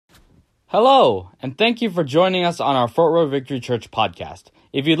Hello, and thank you for joining us on our Fort Road Victory Church podcast.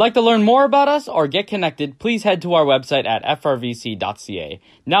 If you'd like to learn more about us or get connected, please head to our website at frvc.ca.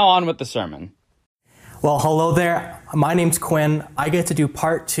 Now on with the sermon. Well, hello there. My name's Quinn. I get to do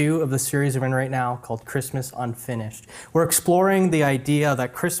part 2 of the series we're in right now called Christmas Unfinished. We're exploring the idea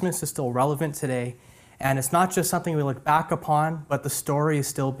that Christmas is still relevant today, and it's not just something we look back upon, but the story is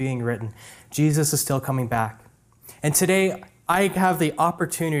still being written. Jesus is still coming back. And today, I have the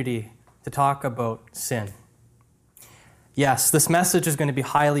opportunity to talk about sin. Yes, this message is going to be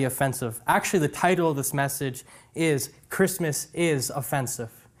highly offensive. Actually, the title of this message is Christmas is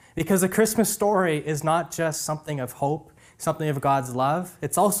Offensive. Because the Christmas story is not just something of hope, something of God's love.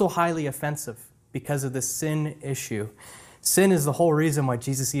 It's also highly offensive because of the sin issue. Sin is the whole reason why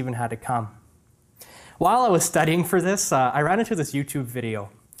Jesus even had to come. While I was studying for this, I ran into this YouTube video.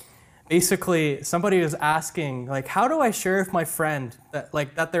 Basically, somebody was asking, how do I share with my friend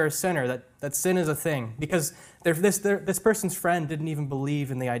that they're a sinner, that sin is a thing? Because this person's friend didn't even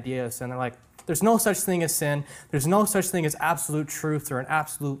believe in the idea of sin. They're like, there's no such thing as sin. There's no such thing as absolute truth or an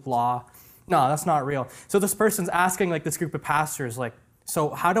absolute law. No, that's not real. So this person's asking this group of pastors, so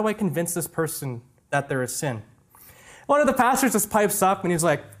how do I convince this person that there is sin? One of the pastors just pipes up and he's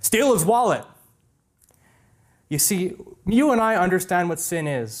like, steal his wallet. You see, you and I understand what sin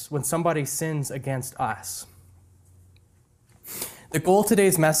is when somebody sins against us. The goal of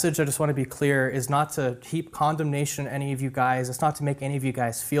today's message, I just want to be clear, is not to heap condemnation on any of you guys. It's not to make any of you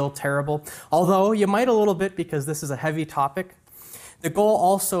guys feel terrible, although you might a little bit because this is a heavy topic. The goal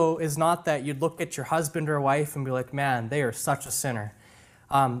also is not that you'd look at your husband or wife and be like, man, they are such a sinner.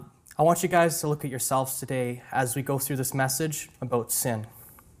 I want you guys to look at yourselves today as we go through this message about sin.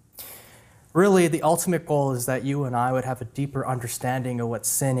 Really, the ultimate goal is that you and I would have a deeper understanding of what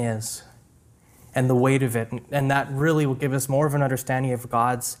sin is and the weight of it, and that really will give us more of an understanding of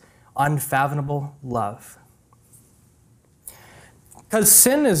God's unfathomable love. Because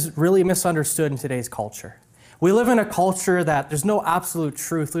sin is really misunderstood in today's culture. We live in a culture that there's no absolute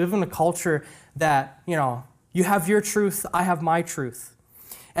truth. We live in a culture that, you have your truth, I have my truth.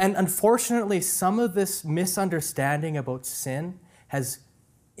 And unfortunately, some of this misunderstanding about sin has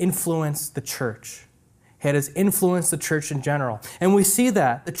influenced the church. It has influenced the church in general. And we see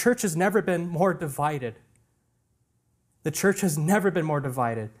that. The church has never been more divided. The church has never been more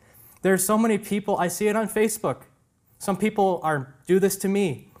divided. There are so many people, I see it on Facebook. Some people do this to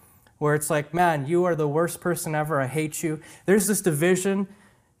me, where it's like, man, you are the worst person ever, I hate you. There's this division,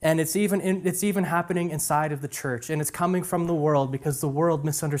 and it's even happening inside of the church, and it's coming from the world because the world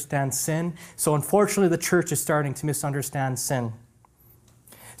misunderstands sin. So unfortunately, the church is starting to misunderstand sin.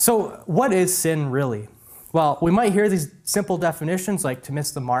 So what is sin really? Well, we might hear these simple definitions like to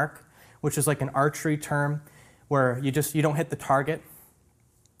miss the mark, which is like an archery term where you don't hit the target.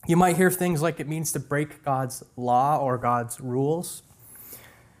 You might hear things like it means to break God's law or God's rules.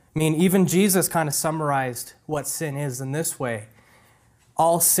 I mean, even Jesus kind of summarized what sin is in this way.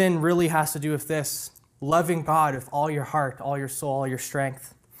 All sin really has to do with this: loving God with all your heart, all your soul, all your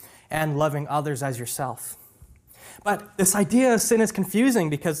strength, and loving others as yourself. But this idea of sin is confusing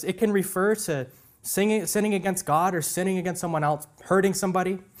because it can refer to sinning against God or sinning against someone else, hurting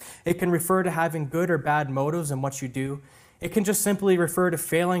somebody. It can refer to having good or bad motives in what you do. It can just simply refer to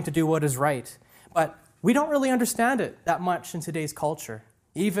failing to do what is right. But we don't really understand it that much in today's culture,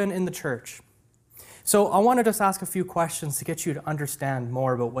 even in the church. So I want to just ask a few questions to get you to understand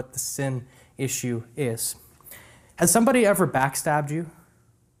more about what the sin issue is. Has somebody ever backstabbed you?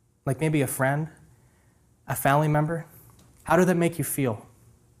 Like maybe a friend? A family member? How did that make you feel?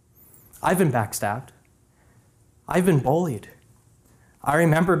 I've been backstabbed. I've been bullied. I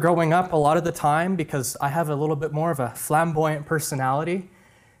remember growing up a lot of the time, because I have a little bit more of a flamboyant personality,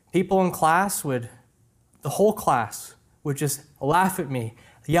 people in class the whole class would just laugh at me,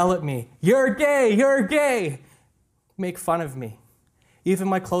 yell at me, you're gay, make fun of me. Even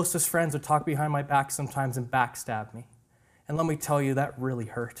my closest friends would talk behind my back sometimes and backstab me. And let me tell you, that really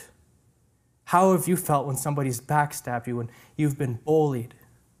hurt. How have you felt when somebody's backstabbed you, when you've been bullied?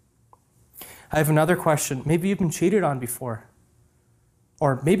 I have another question. Maybe you've been cheated on before.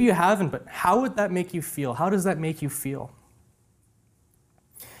 Or maybe you haven't, but how would that make you feel? How does that make you feel?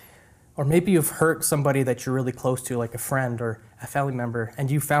 Or maybe you've hurt somebody that you're really close to, like a friend or a family member, and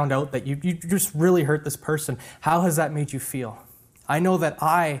you found out that you just really hurt this person. How has that made you feel? I know that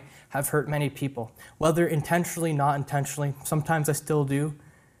I have hurt many people, whether intentionally, not intentionally. Sometimes I still do,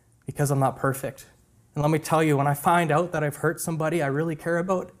 because I'm not perfect. And let me tell you, when I find out that I've hurt somebody I really care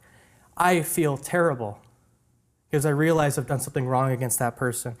about, I feel terrible because I realize I've done something wrong against that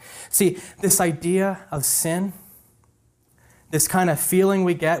person. See, this idea of sin this kind of feeling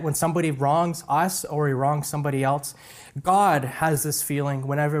we get when somebody wrongs us or we wrong somebody else. God has this feeling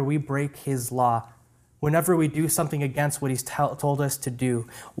whenever we break his law, whenever we do something against what he's told us to do.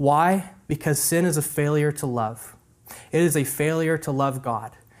 Why? Because sin is a failure to love. It is a failure to love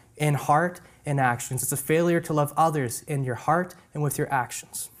God in heart and actions. It's a failure to love others in your heart and with your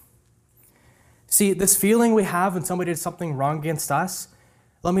actions. See, this feeling we have when somebody did something wrong against us,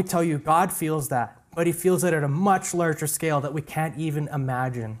 let me tell you, God feels that, but he feels it at a much larger scale that we can't even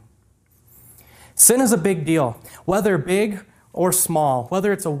imagine. Sin is a big deal, whether big or small,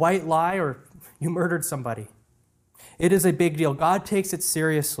 whether it's a white lie or you murdered somebody. It is a big deal. God takes it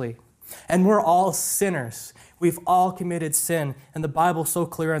seriously. And we're all sinners. We've all committed sin, and the Bible's so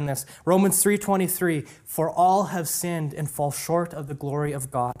clear on this. Romans 3:23, for all have sinned and fall short of the glory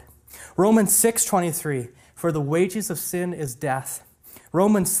of God. Romans 6:23, for the wages of sin is death.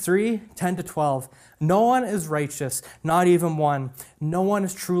 Romans 3:10-12, no one is righteous, not even one. No one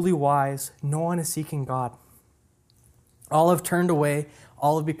is truly wise. No one is seeking God. All have turned away.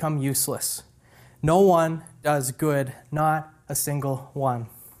 All have become useless. No one does good, not a single one.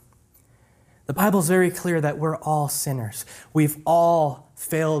 The Bible's very clear that we're all sinners. We've all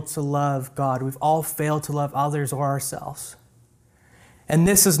failed to love God. We've all failed to love others or ourselves. And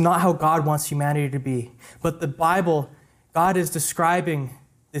this is not how God wants humanity to be. But the Bible, God is describing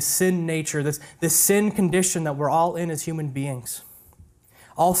this sin nature, this sin condition that we're all in as human beings,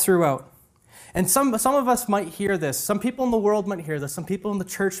 all throughout. And some of us might hear this. Some people in the world might hear this. Some people in the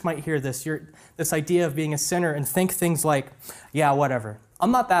church might hear this. This idea of being a sinner and think things like, yeah, whatever.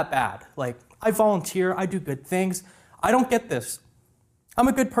 I'm not that bad. Like, I volunteer. I do good things. I don't get this. I'm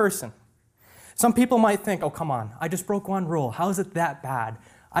a good person. Some people might think, oh, come on. I just broke one rule. How is it that bad?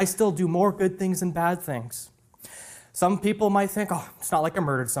 I still do more good things than bad things. Some people might think, oh, it's not like I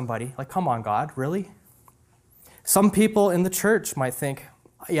murdered somebody. Like, come on, God, really? Some people in the church might think,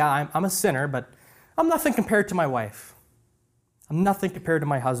 yeah, I'm a sinner, but I'm nothing compared to my wife. I'm nothing compared to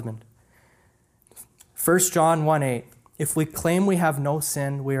my husband. 1 John 1:8, if we claim we have no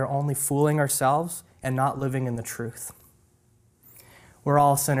sin, we are only fooling ourselves and not living in the truth. We're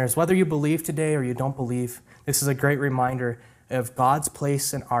all sinners. Whether you believe today or you don't believe, this is a great reminder of God's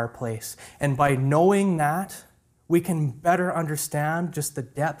place and our place. And by knowing that, we can better understand just the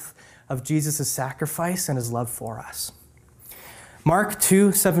depth of Jesus' sacrifice and his love for us. Mark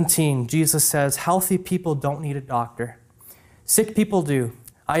 2:17, Jesus says, healthy people don't need a doctor. Sick people do.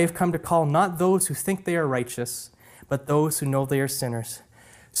 I have come to call not those who think they are righteous, but those who know they are sinners.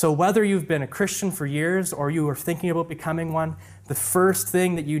 So whether you've been a Christian for years or you are thinking about becoming one, the first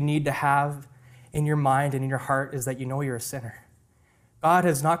thing that you need to have in your mind and in your heart is that you know you're a sinner. God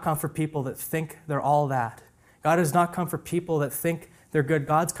has not come for people that think they're all that. God has not come for people that think they're good.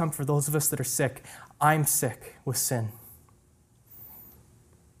 God's come for those of us that are sick. I'm sick with sin.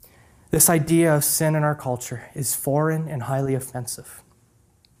 This idea of sin in our culture is foreign and highly offensive.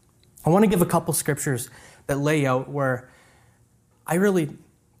 I want to give a couple scriptures that lay out where I really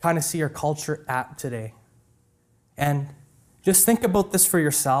kind of see our culture at today. And just think about this for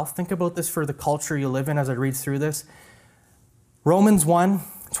yourself. Think about this for the culture you live in as I read through this. Romans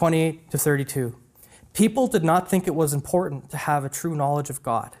 1:28-32. People did not think it was important to have a true knowledge of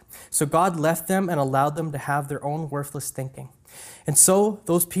God. So God left them and allowed them to have their own worthless thinking. And so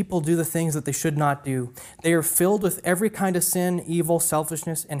those people do the things that they should not do. They are filled with every kind of sin, evil,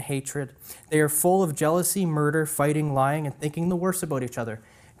 selfishness, and hatred. They are full of jealousy, murder, fighting, lying, and thinking the worst about each other.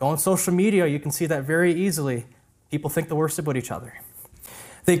 Go on social media, you can see that very easily. People think the worst about each other.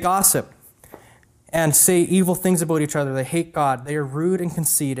 They gossip and say evil things about each other. They hate God. They are rude and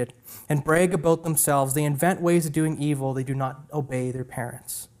conceited and brag about themselves. They invent ways of doing evil. They do not obey their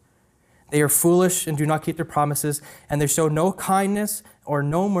parents. They are foolish and do not keep their promises, and they show no kindness or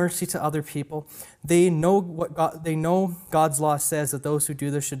no mercy to other people. They know God's law says that those who do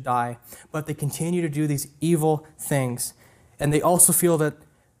this should die, but they continue to do these evil things. And they also feel that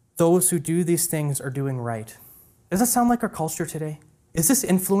those who do these things are doing right. Does that sound like our culture today? Is this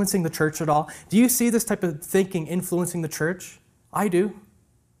influencing the church at all? Do you see this type of thinking influencing the church? I do.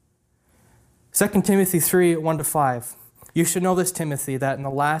 2 Timothy 3:1-5. You should know this, Timothy, that in the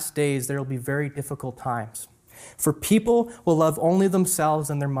last days there will be very difficult times. For people will love only themselves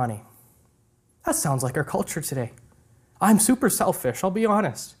and their money. That sounds like our culture today. I'm super selfish, I'll be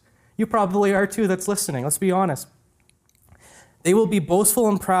honest. You probably are too that's listening, let's be honest. They will be boastful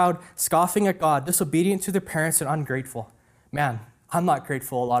and proud, scoffing at God, disobedient to their parents and ungrateful. Man, I'm not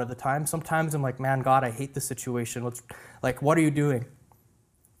grateful a lot of the time. Sometimes I'm like, man, God, I hate this situation. What are you doing?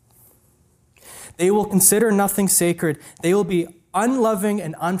 They will consider nothing sacred. They will be unloving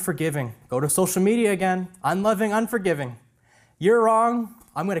and unforgiving. Go to social media again. Unloving, unforgiving. You're wrong.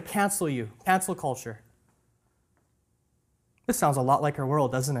 I'm going to cancel you. Cancel culture. This sounds a lot like our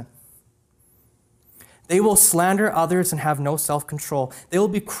world, doesn't it? They will slander others and have no self-control. They will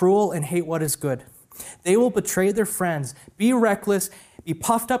be cruel and hate what is good. They will betray their friends, be reckless, be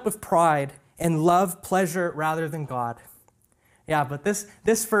puffed up with pride, and love pleasure rather than God. Yeah, but this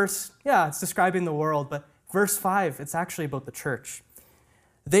verse, it's describing the world, but verse 5, it's actually about the church.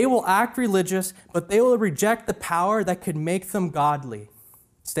 They will act religious, but they will reject the power that could make them godly.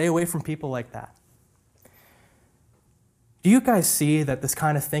 Stay away from people like that. Do you guys see that this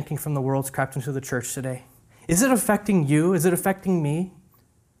kind of thinking from the world's crept into the church today? Is it affecting you? Is it affecting me?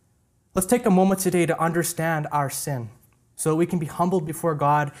 Let's take a moment today to understand our sin so that we can be humbled before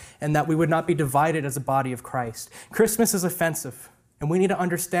God and that we would not be divided as a body of Christ. Christmas is offensive, and we need to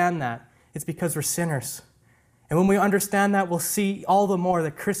understand that. It's because we're sinners. And when we understand that, we'll see all the more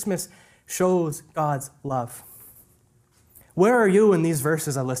that Christmas shows God's love. Where are you in these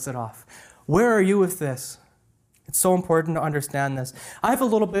verses I listed off? Where are you with this? It's so important to understand this. I have a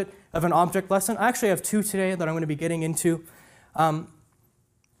little bit of an object lesson. I actually have two today that I'm going to be getting into.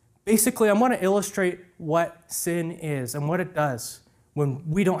 Basically, I want to illustrate what sin is and what it does when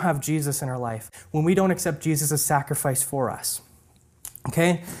we don't have Jesus in our life, when we don't accept Jesus' sacrifice for us.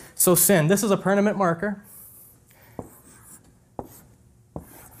 Okay? So sin, this is a permanent marker.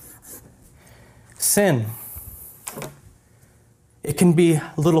 Sin. It can be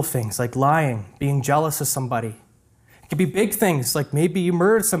little things like lying, being jealous of somebody. It can be big things like maybe you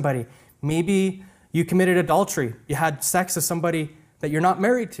murdered somebody. Maybe you committed adultery. You had sex with somebody that you're not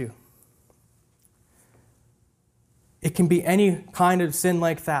married to. It can be any kind of sin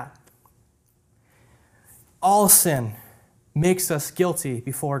like that. All sin makes us guilty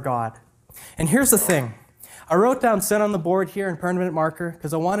before God. And here's the thing. I wrote down sin on the board here in permanent marker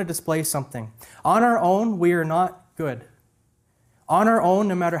because I want to display something. On our own, we are not good. On our own,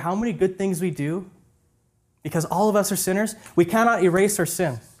 no matter how many good things we do, because all of us are sinners, we cannot erase our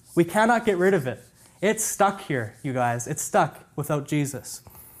sin. We cannot get rid of it. It's stuck here, you guys. It's stuck without Jesus.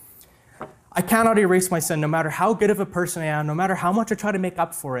 I cannot erase my sin, no matter how good of a person I am, no matter how much I try to make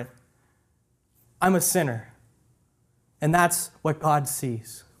up for it. I'm a sinner. And that's what God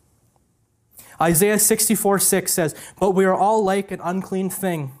sees. Isaiah 64:6 says, "But we are all like an unclean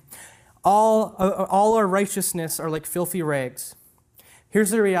thing. All our righteousness are like filthy rags."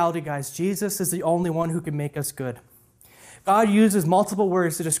 Here's the reality, guys. Jesus is the only one who can make us good. God uses multiple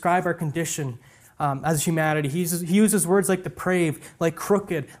words to describe our condition as humanity. He uses words like depraved, like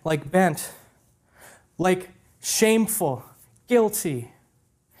crooked, like bent, like shameful, guilty.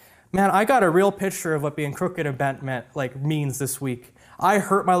 Man, I got a real picture of what being crooked and bent means this week. I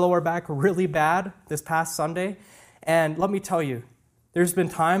hurt my lower back really bad this past Sunday, and let me tell you, there's been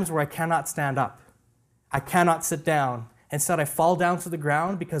times where I cannot stand up. I cannot sit down. Instead, I fall down to the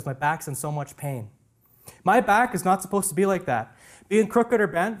ground because my back's in so much pain. My back is not supposed to be like that. Being crooked or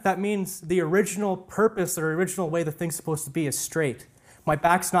bent, that means the original purpose or original way the thing's supposed to be is straight. My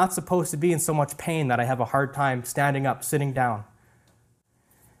back's not supposed to be in so much pain that I have a hard time standing up, sitting down.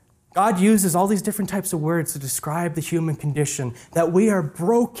 God uses all these different types of words to describe the human condition, that we are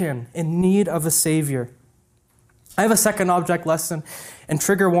broken in need of a Savior. I have a second object lesson and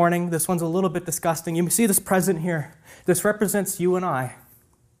trigger warning. This one's a little bit disgusting. You see this present here. This represents you and I.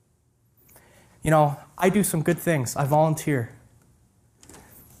 You know, I do some good things. I volunteer.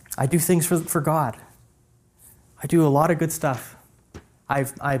 I do things for God. I do a lot of good stuff.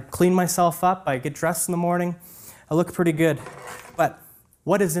 I clean myself up. I get dressed in the morning. I look pretty good. But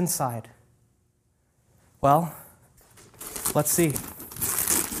what is inside? Well, let's see.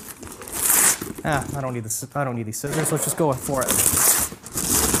 I don't need these scissors. Let's just go for it.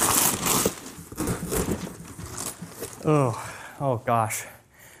 Oh gosh.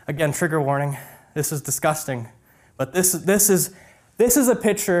 Again, trigger warning. This is disgusting. But this is a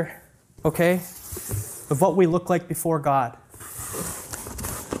picture, okay, of what we look like before God.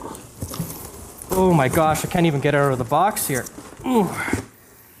 Oh my gosh, I can't even get out of the box here. Ooh.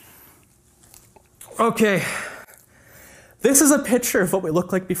 Okay. This is a picture of what we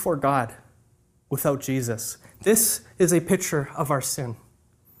look like before God without Jesus. This is a picture of our sin.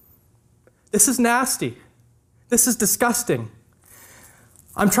 This is nasty. This is disgusting.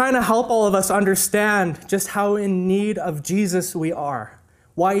 I'm trying to help all of us understand just how in need of Jesus we are,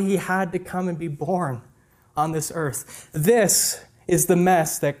 why he had to come and be born on this earth. This is the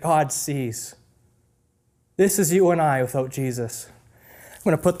mess that God sees. This is you and I without Jesus. I'm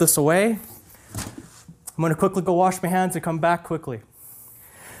going to put this away. I'm going to quickly go wash my hands and come back quickly.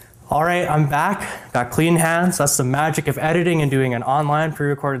 All right, I'm back. Got clean hands. That's the magic of editing and doing an online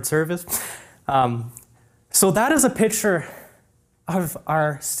pre-recorded service. So that is a picture of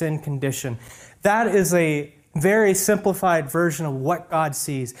our sin condition. That is a very simplified version of what God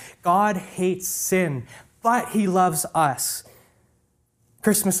sees. God hates sin, but he loves us.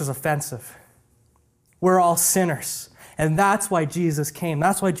 Christmas is offensive. We're all sinners, and that's why Jesus came.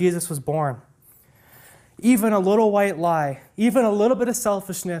 That's why Jesus was born. Even a little white lie, even a little bit of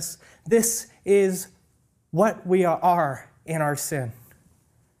selfishness, this is what we are in our sin.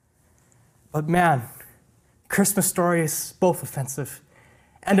 But man, Christmas story is both offensive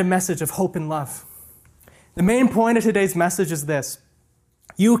and a message of hope and love. The main point of today's message is this: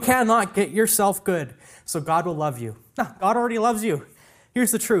 you cannot get yourself good, so God will love you. No, God already loves you.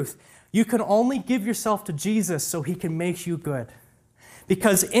 Here's the truth. You can only give yourself to Jesus so he can make you good.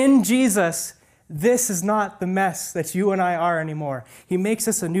 Because in Jesus, this is not the mess that you and I are anymore. He makes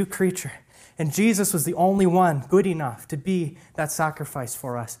us a new creature. And Jesus was the only one good enough to be that sacrifice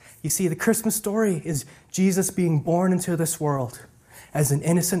for us. You see, the Christmas story is Jesus being born into this world as an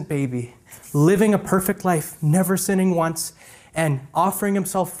innocent baby, living a perfect life, never sinning once, and offering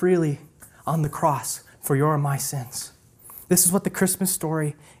himself freely on the cross for your and my sins. This is what the Christmas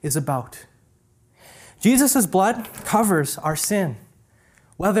story is about. Jesus' blood covers our sin.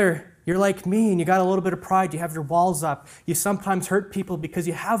 Whether you're like me and you got a little bit of pride, you have your walls up, you sometimes hurt people because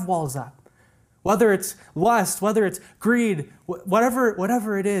you have walls up. Whether it's lust, whether it's greed,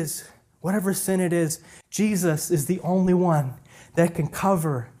 whatever it is, whatever sin it is, Jesus is the only one that can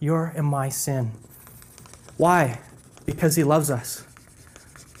cover your and my sin. Why? Because he loves us.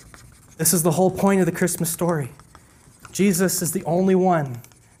 This is the whole point of the Christmas story. Jesus is the only one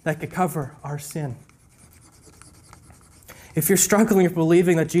that can cover our sin. If you're struggling with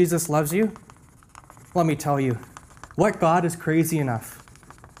believing that Jesus loves you, let me tell you, what God is crazy enough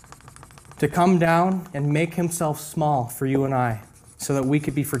to come down and make himself small for you and I so that we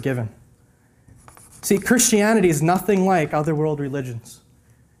could be forgiven. See, Christianity is nothing like other world religions.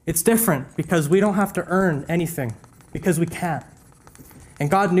 It's different because we don't have to earn anything, because we can't. And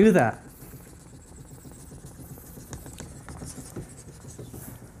God knew that.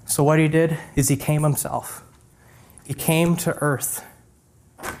 So what he did is he came himself. He came to earth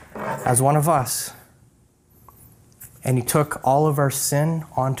as one of us. And he took all of our sin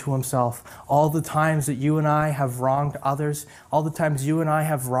onto himself. All the times that you and I have wronged others, all the times you and I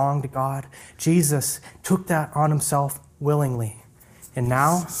have wronged God, Jesus took that on himself willingly. And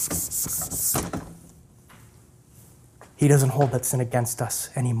now, he doesn't hold that sin against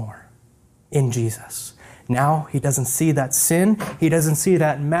us anymore in Jesus. Now he doesn't see that sin, he doesn't see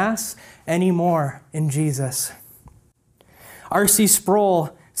that mess anymore in Jesus. R.C.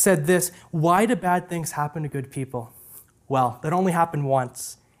 Sproul said this: why do bad things happen to good people? Well, that only happened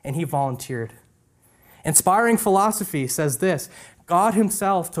once, and he volunteered. Inspiring Philosophy says this: God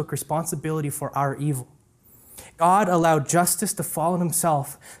himself took responsibility for our evil. God allowed justice to fall on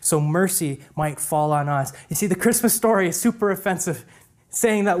himself so mercy might fall on us. You see, the Christmas story is super offensive,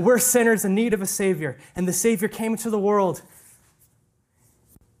 saying that we're sinners in need of a Savior, and the Savior came into the world.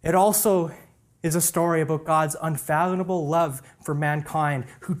 It also is a story about God's unfathomable love for mankind,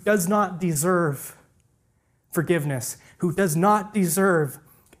 who does not deserve forgiveness, who does not deserve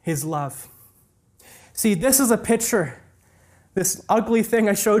his love. See, this is a picture. This ugly thing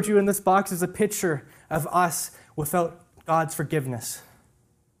I showed you in this box is a picture of us without God's forgiveness.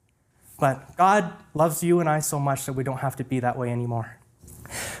 But God loves you and I so much that we don't have to be that way anymore.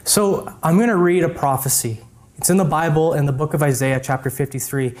 So I'm going to read a prophecy. It's in the Bible, in the book of Isaiah, chapter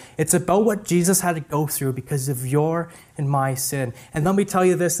 53. It's about what Jesus had to go through because of your and my sin. And let me tell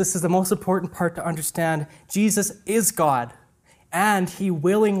you this is the most important part to understand. Jesus is God, and he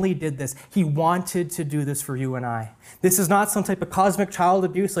willingly did this. He wanted to do this for you and I. This is not some type of cosmic child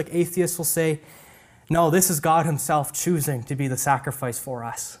abuse like atheists will say. No, this is God himself choosing to be the sacrifice for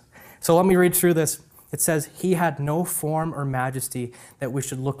us. So let me read through this. It says, he had no form or majesty that we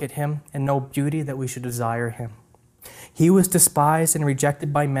should look at him, and no beauty that we should desire him. He was despised and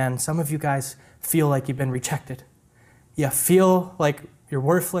rejected by men. Some of you guys feel like you've been rejected. You feel like you're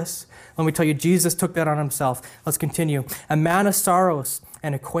worthless. Let me tell you, Jesus took that on himself. Let's continue. A man of sorrows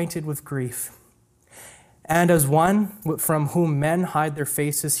and acquainted with grief. And as one from whom men hide their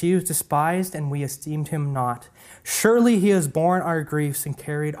faces, he was despised, and we esteemed him not. Surely he has borne our griefs and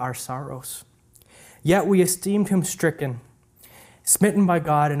carried our sorrows. Yet we esteemed him stricken, smitten by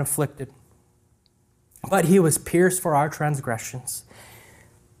God, and afflicted. But he was pierced for our transgressions.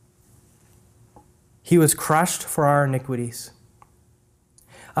 He was crushed for our iniquities.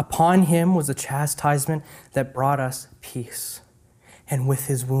 Upon him was the chastisement that brought us peace. And with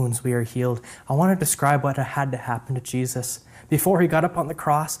his wounds we are healed. I want to describe what had to happen to Jesus. Before he got up on the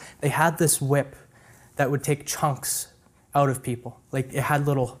cross, they had this whip that would take chunks out of people. Like it had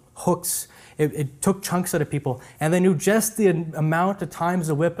little hooks. It took chunks out of people. And they knew just the amount of times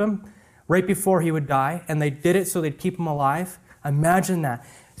to whip him right before he would die. And they did it so they'd keep him alive. Imagine that.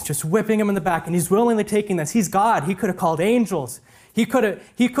 It's just whipping him in the back. And he's willingly taking this. He's God. He could have called angels. He could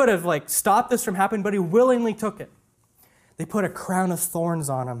have like stopped this from happening, but he willingly took it. They put a crown of thorns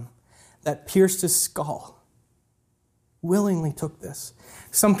on him that pierced his skull. Willingly took this.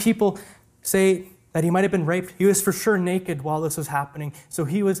 Some people say that he might have been raped. He was for sure naked while this was happening. So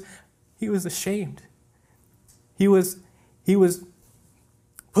he was ashamed. He was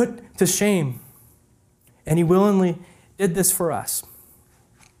put to shame. And he willingly did this for us.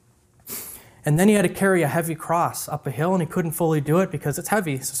 And then he had to carry a heavy cross up a hill, and he couldn't fully do it because it's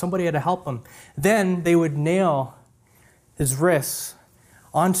heavy, so somebody had to help him. Then they would nail his wrists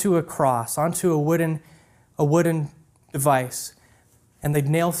onto a cross, onto a wooden device, and they'd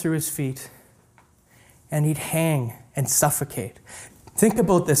nail through his feet, and he'd hang and suffocate. Think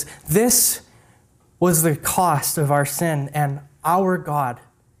about this. This was the cost of our sin, and our God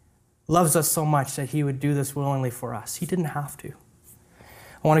loves us so much that he would do this willingly for us. He didn't have to.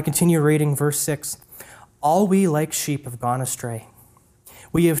 I want to continue reading verse 6. All we like sheep have gone astray.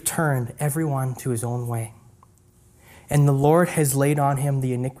 We have turned everyone to his own way. And the Lord has laid on him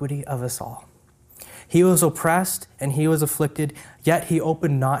the iniquity of us all. He was oppressed and he was afflicted, yet he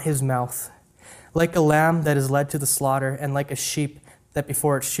opened not his mouth. Like a lamb that is led to the slaughter, and like a sheep that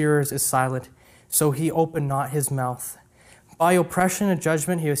before its shearers is silent, so he opened not his mouth. By oppression and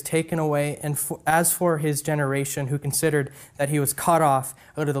judgment he was taken away, and as for his generation, who considered that he was cut off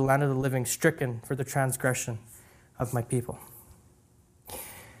out of the land of the living, stricken for the transgression of my people.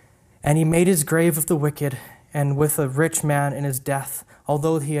 And he made his grave of the wicked, and with a rich man in his death,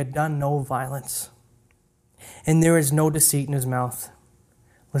 although he had done no violence. And there is no deceit in his mouth.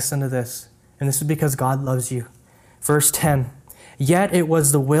 Listen to this, and this is because God loves you. Verse 10, yet it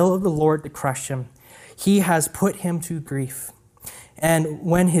was the will of the Lord to crush him. He has put him to grief. And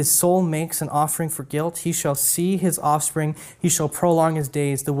when his soul makes an offering for guilt, he shall see his offspring. He shall prolong his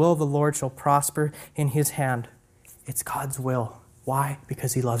days. The will of the Lord shall prosper in his hand. It's God's will. Why?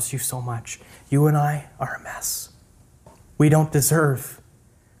 Because he loves you so much. You and I are a mess. We don't deserve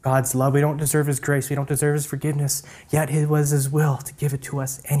God's love. We don't deserve his grace. We don't deserve his forgiveness. Yet it was his will to give it to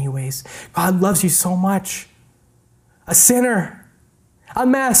us anyways. God loves you so much. A sinner, a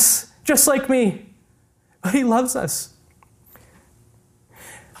mess, just like me. But he loves us.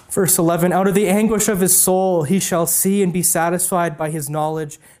 Verse 11, out of the anguish of his soul he shall see and be satisfied. By his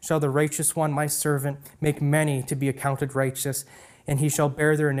knowledge shall the righteous one, my servant, make many to be accounted righteous, and he shall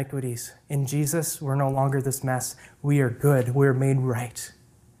bear their iniquities. In Jesus, we're no longer this mess. We are good. We are made right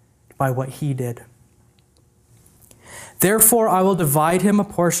by what he did. Therefore I will divide him a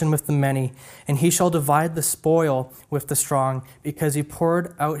portion with the many, and he shall divide the spoil with the strong, because he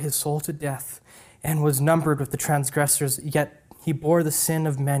poured out his soul to death and was numbered with the transgressors, yet he bore the sin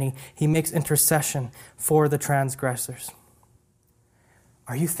of many. He makes intercession for the transgressors.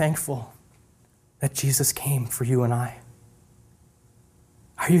 Are you thankful that Jesus came for you and I?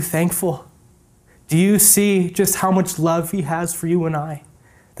 Are you thankful? Do you see just how much love he has for you and I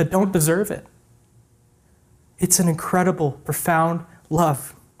that don't deserve it? It's an incredible, profound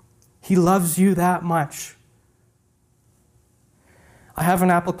love. He loves you that much. I have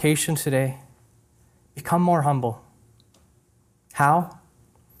an application today. Become more humble. How?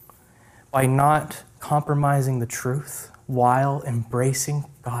 By not compromising the truth while embracing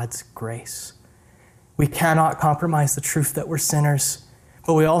God's grace. We cannot compromise the truth that we're sinners,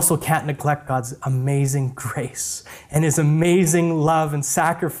 but we also can't neglect God's amazing grace and his amazing love and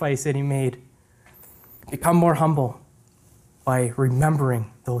sacrifice that he made. Become more humble by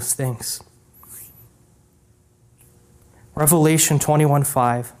remembering those things. Revelation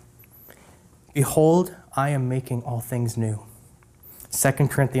 21:5. Behold, I am making all things new. 2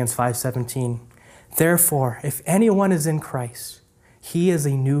 Corinthians 5:17. Therefore, if anyone is in Christ, he is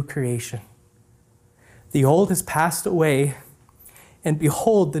a new creation. The old has passed away, and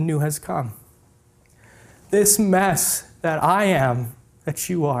behold, the new has come. This mess that I am, that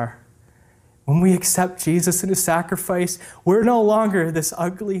you are, when we accept Jesus and his sacrifice, we're no longer this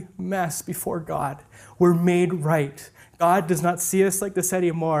ugly mess before God. We're made right. God does not see us like this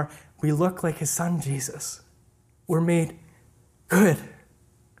anymore. We look like his son, Jesus. We're made good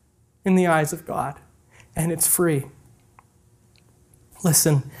in the eyes of God, and it's free.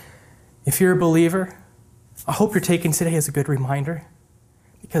 Listen, if you're a believer, I hope you're taking today as a good reminder,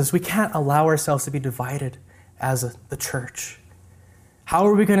 because we can't allow ourselves to be divided as the church. How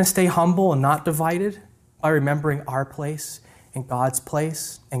are we going to stay humble and not divided? By remembering our place and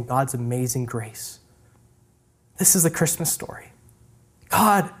God's amazing grace. This is the Christmas story.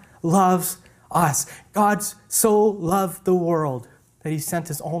 God loves us. God so loved the world that he sent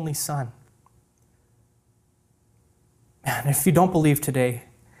his only son. Man, if you don't believe today,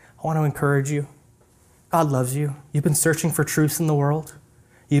 I want to encourage you. God loves you. You've been searching for truth in the world.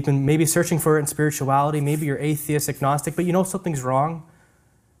 You've been maybe searching for it in spirituality. Maybe you're atheist, agnostic, but you know something's wrong.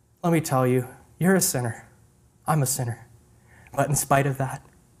 Let me tell you, you're a sinner. I'm a sinner. But in spite of that,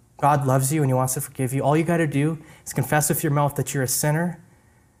 God loves you and he wants to forgive you. All you got to do is confess with your mouth that you're a sinner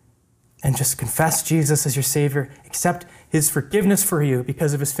and just confess Jesus as your Savior. Accept his forgiveness for you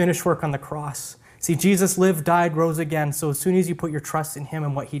because of his finished work on the cross. See, Jesus lived, died, rose again. So as soon as you put your trust in him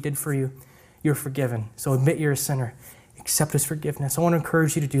and what he did for you, you're forgiven. So admit you're a sinner. Accept his forgiveness. I want to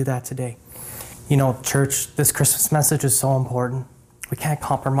encourage you to do that today. You know, church, this Christmas message is so important. We can't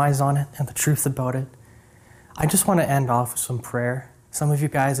compromise on it and the truth about it. I just want to end off with some prayer. Some of you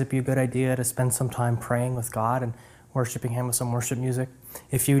guys, it'd be a good idea to spend some time praying with God and worshiping him with some worship music.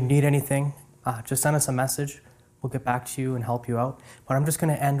 If you need anything, just send us a message. We'll get back to you and help you out. But I'm just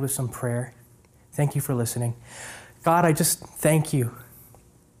going to end with some prayer. Thank you for listening. God, I just thank you.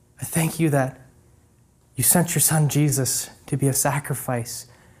 I thank you that you sent your son Jesus to be a sacrifice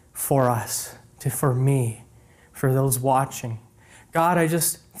for us, for me, for those watching. God, I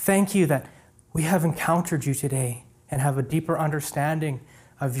just thank you that we have encountered you today and have a deeper understanding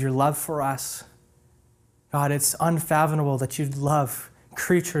of your love for us. God, it's unfathomable that you'd love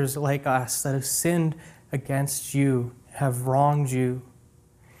creatures like us that have sinned against you, have wronged you.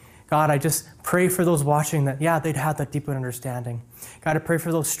 God, I just pray for those watching that, they'd have that deeper understanding. God, I pray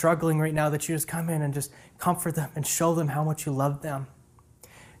for those struggling right now that you just come in and just comfort them and show them how much you love them.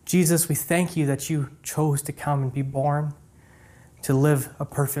 Jesus, we thank you that you chose to come and be born, to live a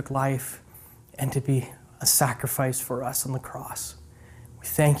perfect life, and to be a sacrifice for us on the cross. We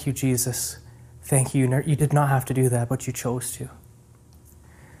thank you, Jesus. Thank you. You did not have to do that, but you chose to.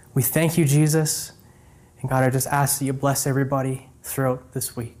 We thank you, Jesus. And God, I just ask that you bless everybody throughout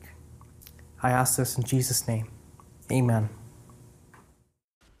this week. I ask this in Jesus' name. Amen.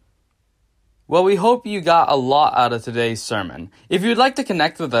 Well, we hope you got a lot out of today's sermon. If you'd like to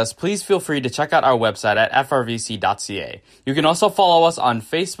connect with us, please feel free to check out our website at frvc.ca. You can also follow us on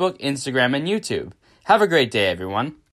Facebook, Instagram, and YouTube. Have a great day, everyone.